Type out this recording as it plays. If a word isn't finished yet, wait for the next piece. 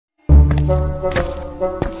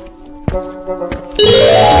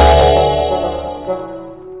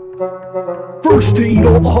First to eat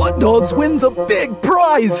all the hot dogs wins a big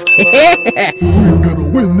prize! We're gonna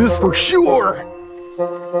win this for sure!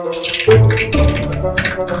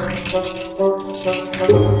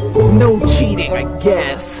 No cheating, I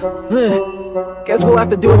guess. Guess we'll have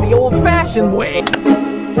to do it the old-fashioned way.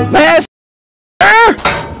 Master!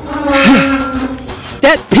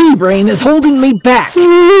 That pea brain is holding me back.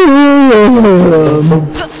 Master!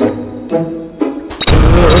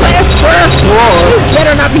 You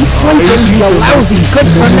better not be sleeping, you lousy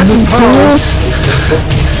good-for-nothing toes!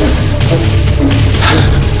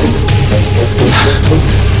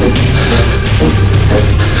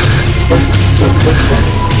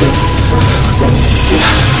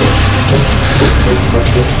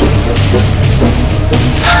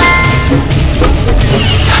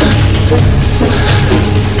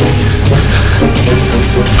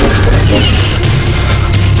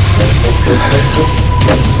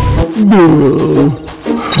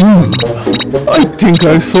 I think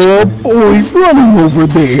I saw a boy running over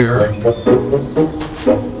there.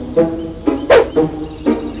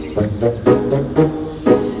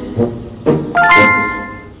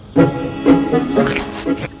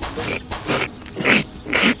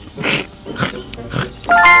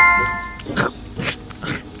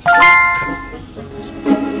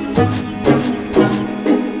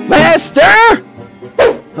 Lester!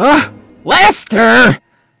 Lester!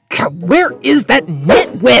 Where is that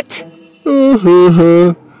nitwit? Oh,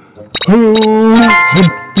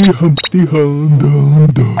 Humpty Humpty Dum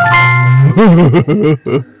Dum.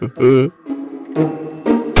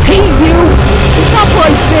 Hey you! Stop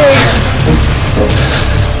right there!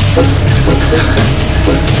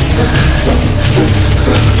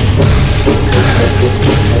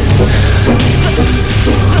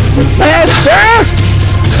 Lester!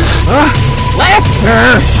 Lester!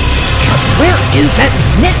 Where is that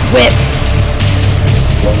nitwit?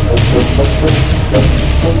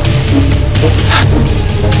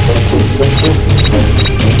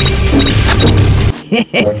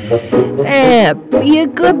 Be a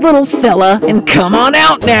good little fella and come on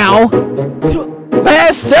out now.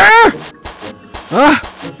 Lester!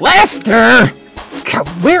 Lester!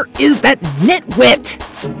 Where is that nitwit?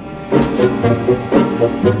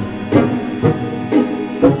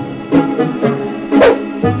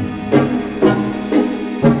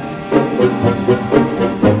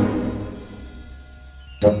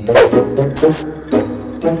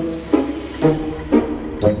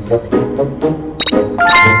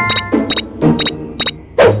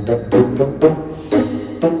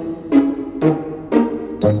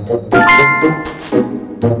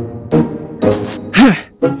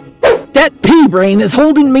 That pea brain is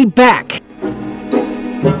holding me back.